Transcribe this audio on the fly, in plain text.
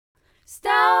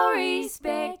Story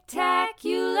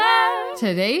Spectacular.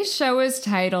 Today's show is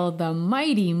titled The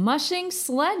Mighty Mushing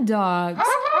Sled Dogs.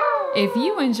 If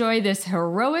you enjoy this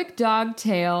heroic dog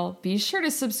tale, be sure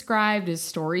to subscribe to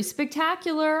Story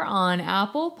Spectacular on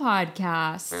Apple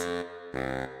Podcasts.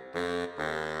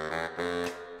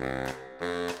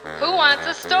 Who wants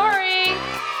a story?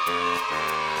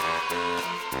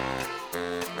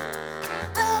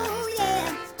 Oh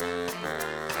yeah.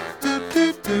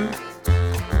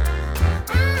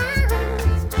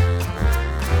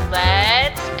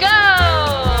 Let's go!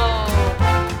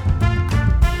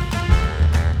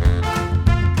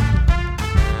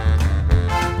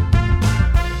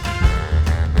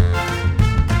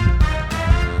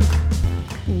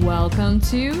 Welcome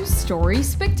to Story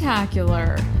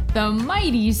Spectacular, the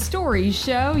mighty story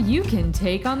show you can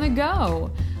take on the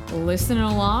go. Listen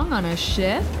along on a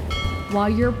ship, while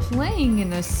you're playing in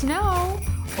the snow,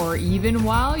 or even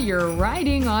while you're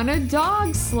riding on a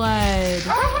dog sled.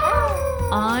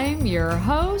 I'm your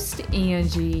host,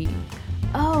 Angie.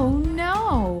 Oh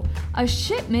no! A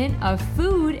shipment of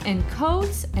food and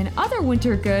coats and other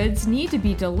winter goods need to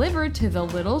be delivered to the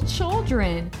little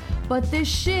children, but the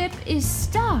ship is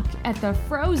stuck at the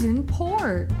frozen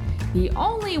port. The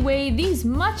only way these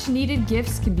much-needed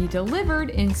gifts can be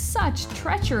delivered in such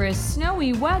treacherous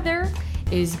snowy weather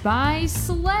is by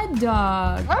sled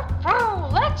dog.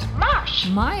 Let's mush!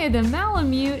 Maya the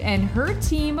Malamute and her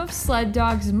team of sled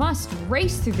dogs must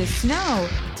race through the snow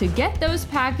to get those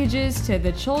packages to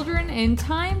the children in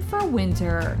time for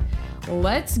winter.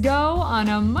 Let's go on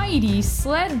a mighty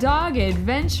sled dog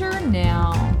adventure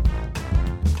now.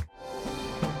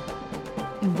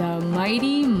 The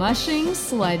Mighty Mushing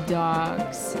Sled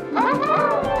Dogs.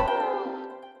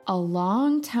 A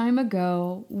long time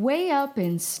ago, way up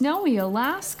in snowy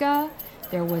Alaska,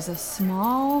 there was a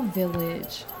small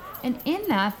village. And in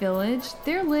that village,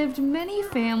 there lived many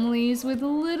families with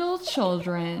little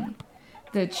children.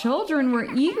 The children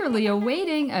were eagerly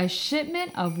awaiting a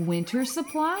shipment of winter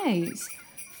supplies,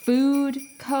 food,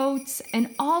 coats,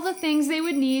 and all the things they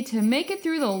would need to make it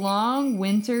through the long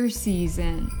winter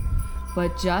season.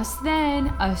 But just then,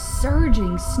 a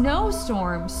surging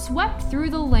snowstorm swept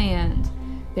through the land.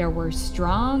 There were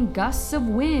strong gusts of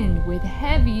wind with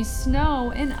heavy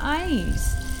snow and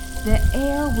ice. The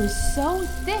air was so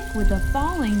thick with the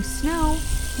falling snow,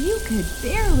 you could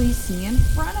barely see in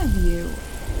front of you.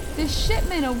 The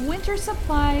shipment of winter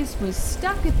supplies was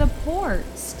stuck at the port,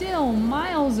 still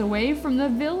miles away from the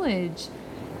village.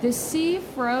 The sea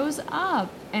froze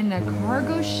up, and the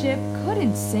cargo ship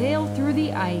couldn't sail through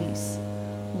the ice.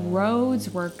 Roads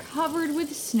were covered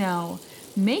with snow,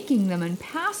 making them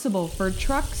impassable for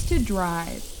trucks to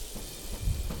drive.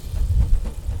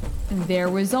 There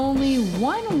was only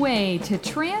one way to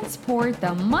transport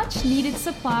the much-needed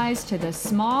supplies to the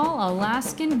small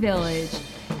Alaskan village,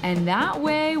 and that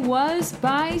way was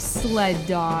by sled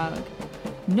dog.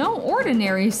 No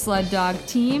ordinary sled dog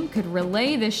team could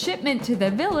relay the shipment to the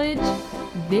village.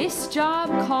 This job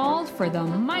called for the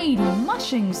mighty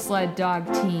mushing sled dog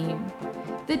team.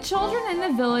 The children in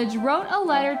the village wrote a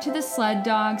letter to the sled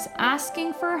dogs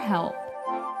asking for help.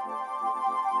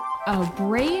 A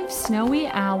brave snowy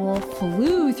owl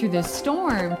flew through the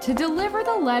storm to deliver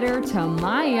the letter to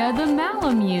Maya the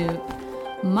Malamute.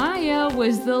 Maya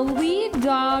was the lead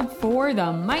dog for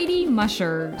the Mighty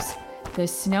Mushers. The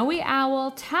snowy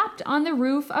owl tapped on the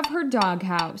roof of her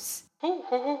doghouse.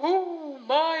 Hoo,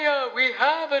 Maya, we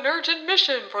have an urgent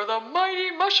mission for the Mighty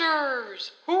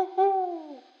Mushers.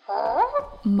 Hoo.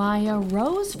 Maya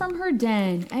rose from her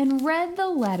den and read the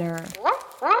letter.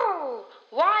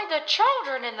 Why, the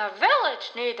children in the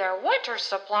village need their winter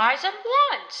supplies at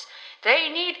once. They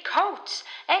need coats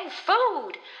and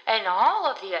food and all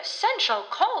of the essential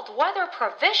cold weather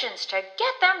provisions to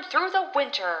get them through the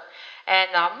winter.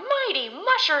 And the Mighty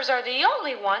Mushers are the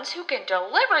only ones who can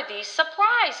deliver these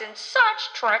supplies in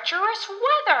such treacherous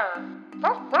weather.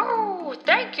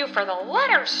 Thank you for the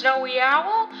letter, Snowy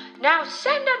Owl. Now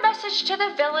send a message to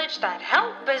the village that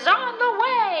help is on the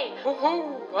way.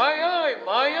 Aye,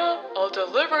 Maya. I'll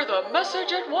deliver the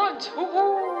message at once.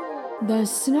 The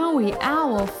snowy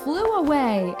owl flew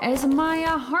away as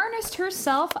Maya harnessed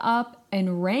herself up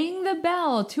and rang the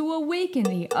bell to awaken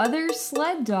the other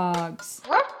sled dogs.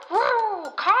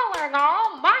 Calling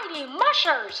all Mighty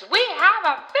Mushers, we have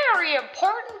a very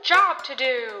important job to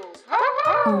do.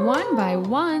 One by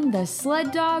one, the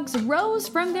sled dogs rose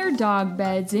from their dog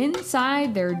beds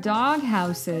inside their dog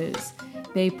houses.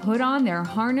 They put on their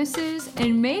harnesses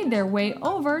and made their way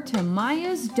over to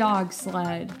Maya's dog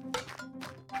sled.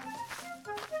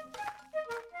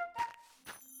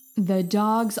 The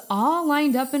dogs all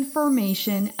lined up in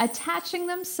formation, attaching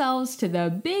themselves to the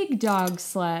big dog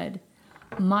sled.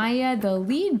 Maya, the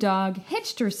lead dog,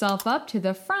 hitched herself up to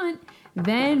the front,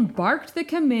 then barked the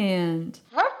command.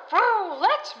 Woo-woo,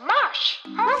 let's mush!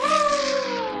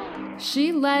 Woo-woo!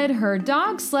 She led her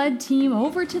dog sled team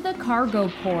over to the cargo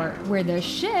port, where the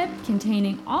ship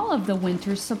containing all of the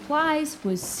winter's supplies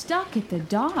was stuck at the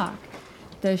dock.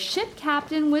 The ship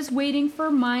captain was waiting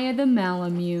for Maya the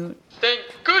Malamute. Thank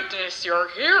goodness you're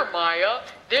here, Maya.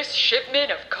 This shipment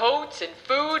of coats and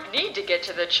food need to get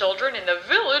to the children in the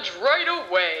village right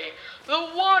away.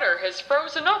 The water has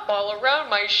frozen up all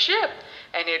around my ship,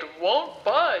 and it won't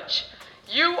budge.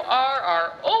 You are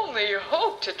our only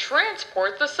hope to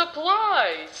transport the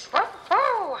supplies.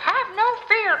 Woo-woo, have no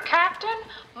fear, Captain.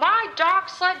 My dog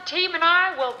sled team and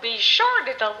I will be sure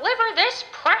to deliver this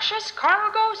precious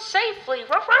cargo safely.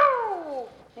 Woo-woo!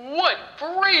 What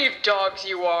brave dogs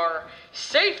you are!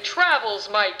 Safe travels,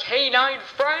 my canine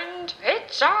friend!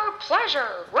 It's our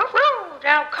pleasure. Woo-woo!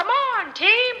 Now come on,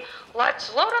 team.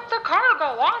 Let's load up the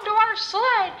cargo onto our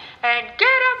sled and get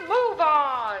a move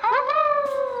on.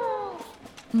 Woo-woo!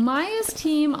 Maya's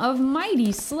team of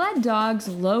mighty sled dogs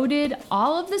loaded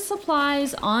all of the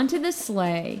supplies onto the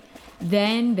sleigh.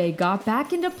 Then they got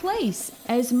back into place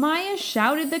as Maya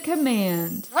shouted the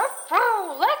command.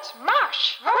 Woo-woo! Let's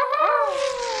mush!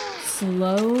 Woo-woo!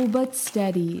 Slow but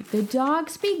steady, the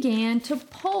dogs began to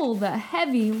pull the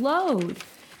heavy load.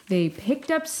 They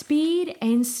picked up speed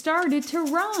and started to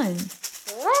run.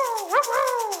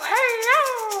 Woo-woo!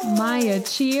 Hey-yo! Maya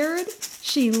cheered.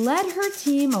 She led her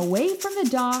team away from the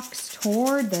docks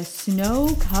toward the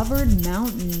snow-covered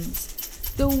mountains.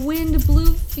 The wind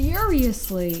blew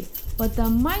furiously, but the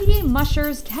mighty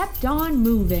mushers kept on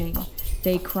moving.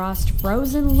 They crossed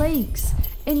frozen lakes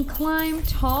and climbed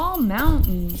tall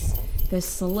mountains. The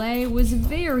sleigh was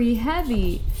very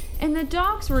heavy, and the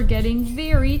dogs were getting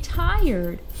very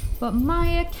tired, but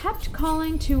Maya kept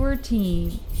calling to her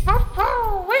team.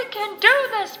 Woo-hoo! We can do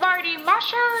this, mighty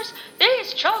mushers!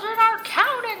 These children are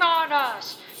counting on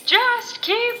us! Just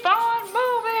keep on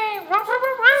moving!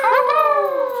 Woo-hoo-hoo-hoo!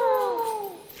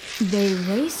 They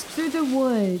raced through the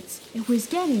woods. It was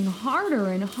getting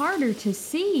harder and harder to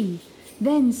see.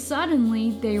 Then suddenly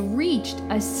they reached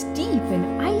a steep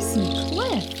and icy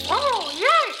cliff. Oh,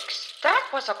 yikes! That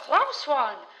was a close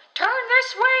one. Turn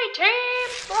this way, team!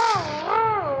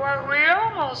 Woo-hoo! Are we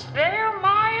almost there,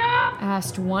 Maya?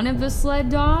 Asked one of the sled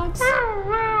dogs.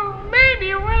 Woo-hoo!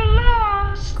 Maybe we're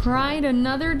lost! Cried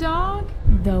another dog.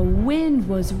 The wind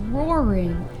was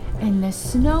roaring, and the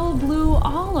snow blew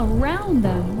all around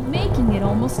them, making it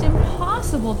almost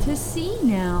impossible to see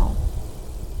now.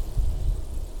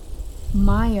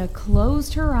 Maya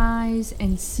closed her eyes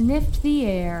and sniffed the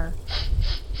air.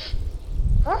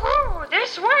 Woohoo!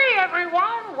 This way,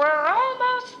 everyone! We're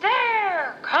almost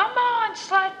there! Come on,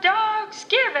 sled dogs!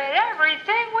 Give it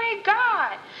everything we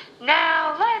got!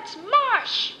 Now let's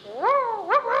mush! Woo!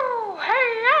 Woo!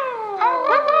 Hey-yo!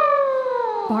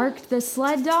 Woo! Barked the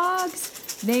sled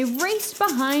dogs. They raced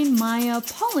behind Maya,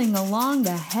 pulling along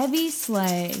the heavy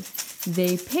sleigh.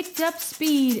 They picked up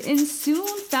speed and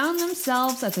soon found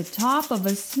themselves at the top of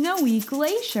a snowy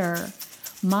glacier.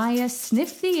 Maya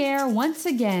sniffed the air once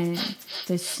again.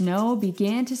 The snow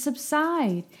began to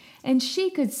subside, and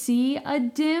she could see a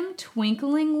dim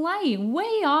twinkling light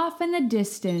way off in the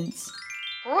distance.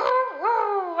 Woo!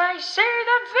 Woo! I see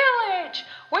the village!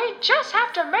 We just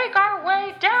have to make our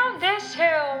way down this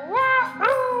hill!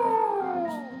 Woo-hoo!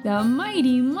 The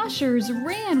mighty mushers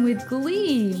ran with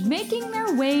glee, making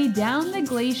their way down the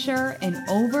glacier and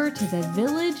over to the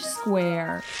village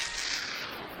square.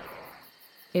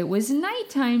 It was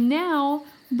nighttime now,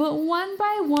 but one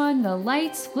by one the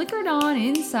lights flickered on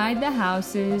inside the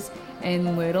houses,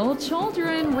 and little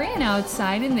children ran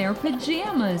outside in their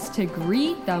pajamas to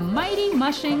greet the mighty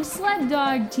mushing sled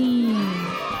dog team.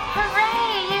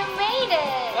 Hooray, you made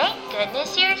it! Thank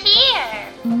goodness you're here!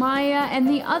 Maya and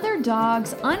the other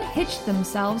dogs unhitched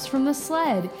themselves from the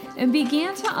sled and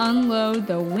began to unload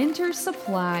the winter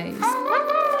supplies.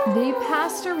 They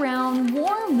passed around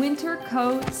warm winter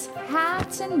coats,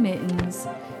 hats, and mittens.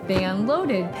 They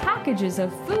unloaded packages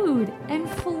of food and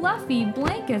fluffy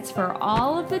blankets for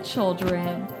all of the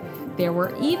children. There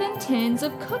were even tins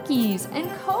of cookies and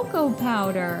cocoa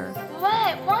powder.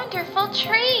 What wonderful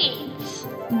treats!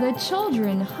 The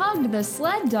children hugged the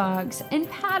sled dogs and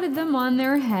patted them on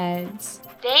their heads.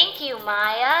 Thank you,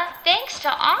 Maya. Thanks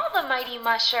to all the mighty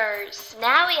mushers.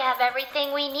 Now we have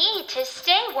everything we need to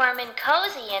stay warm and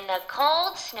cozy in the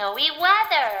cold, snowy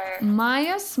weather.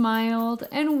 Maya smiled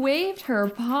and waved her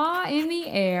paw in the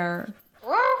air.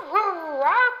 Woo-woo!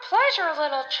 Our pleasure,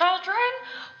 little children!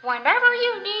 Whenever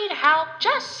you need help,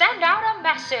 just send out a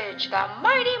message. The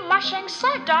Mighty Mushing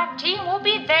Sled Dog team will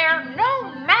be there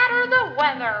no matter the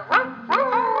weather.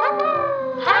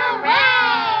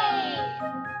 Hooray!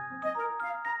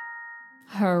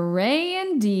 Hooray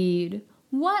indeed!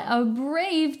 What a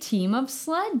brave team of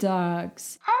sled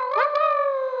dogs!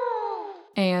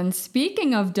 And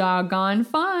speaking of doggone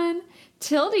fun,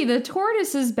 Tildy the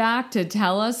tortoise is back to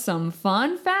tell us some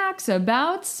fun facts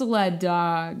about sled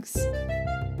dogs.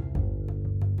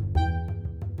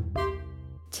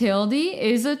 Tildy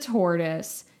is a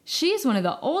tortoise. She's one of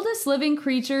the oldest living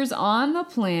creatures on the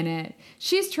planet.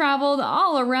 She's traveled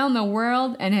all around the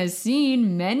world and has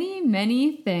seen many,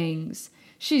 many things.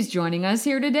 She's joining us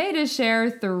here today to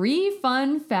share 3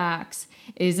 fun facts.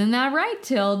 Isn't that right,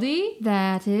 Tildy?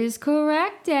 That is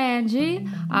correct, Angie.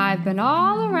 I've been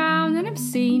all around and have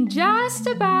seen just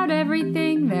about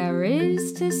everything there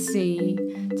is to see.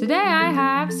 Today I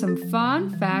have some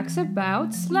fun facts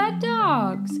about sled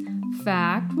dogs.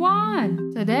 Fact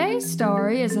 1. Today's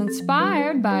story is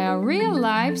inspired by a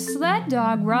real-life sled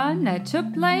dog run that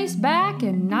took place back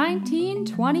in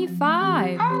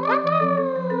 1925.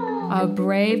 A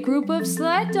brave group of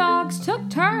sled dogs took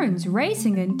turns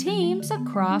racing in teams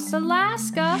across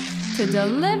Alaska to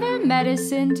deliver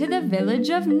medicine to the village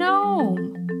of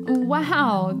Nome.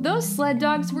 Wow, those sled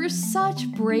dogs were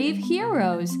such brave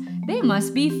heroes. They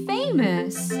must be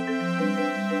famous.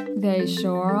 They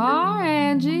sure are,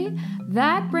 Angie.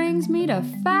 That brings me to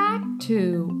fact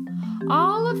 2.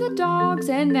 All of the dogs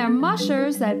and their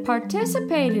mushers that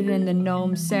participated in the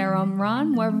Nome Serum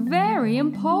Run were very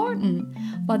important.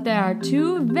 But there are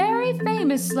 2 very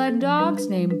famous sled dogs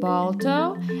named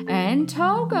Balto and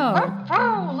Togo.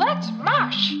 Let's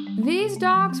mush! These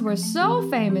dogs were so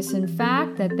famous, in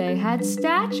fact, that they had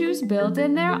statues built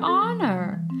in their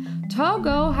honor.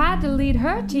 Togo had to lead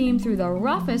her team through the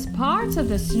roughest parts of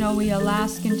the snowy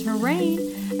Alaskan terrain,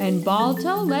 and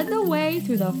Balto led the way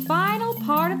through the final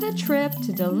part of the trip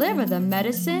to deliver the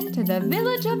medicine to the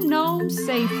village of Nome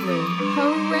safely.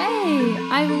 Hooray!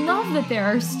 I love that there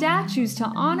are statues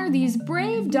to honor these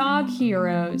brave dog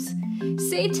heroes.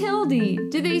 Say, Tildy,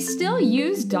 do they still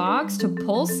use dogs to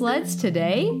pull sleds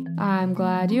today? I'm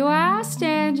glad you asked,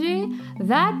 Angie.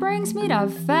 That brings me to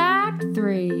fact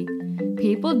 3.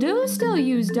 People do still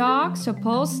use dogs to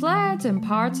pull sleds in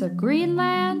parts of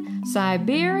Greenland,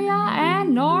 Siberia,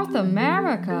 and North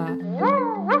America.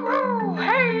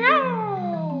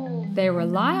 They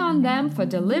rely on them for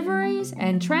deliveries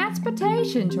and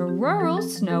transportation to rural,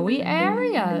 snowy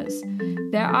areas.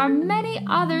 There are many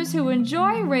others who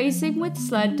enjoy racing with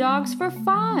sled dogs for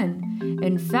fun.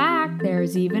 In fact,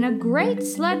 there's even a great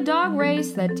sled dog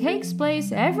race that takes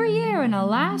place every year in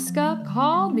Alaska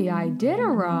called the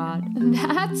Iditarod.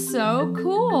 That's so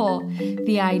cool.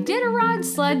 The Iditarod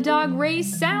sled dog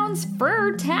race sounds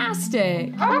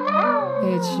fantastic.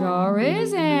 It sure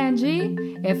is,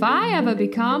 Angie. If I ever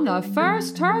become the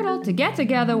first turtle to get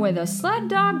together with a sled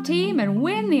dog team and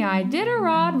win the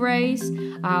Iditarod race,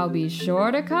 I'll be sure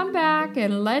to come back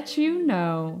and let you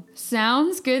know.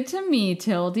 Sounds good to me,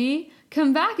 Tildy.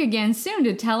 Come back again soon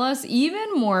to tell us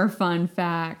even more fun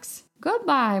facts.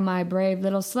 Goodbye, my brave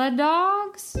little sled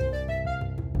dogs.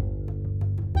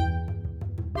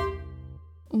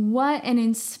 What an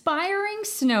inspiring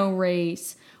snow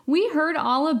race. We heard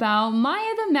all about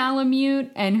Maya the Malamute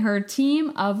and her team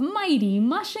of mighty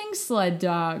mushing sled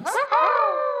dogs.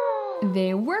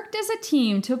 They worked as a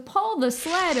team to pull the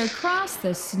sled across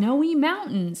the snowy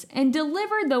mountains and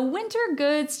deliver the winter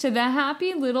goods to the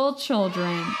happy little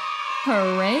children.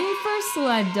 Hooray for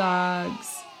sled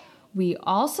dogs! We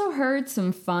also heard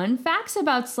some fun facts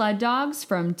about sled dogs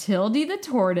from Tildy the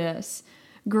tortoise.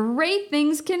 Great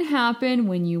things can happen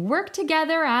when you work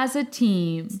together as a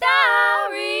team.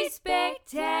 Story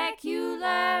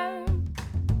Spectacular.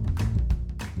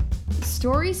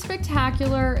 Story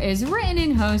Spectacular is written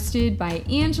and hosted by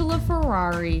Angela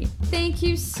Ferrari. Thank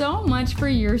you so much for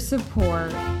your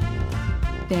support.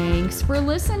 Thanks for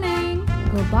listening.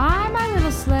 Goodbye, my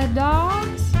little sled dog.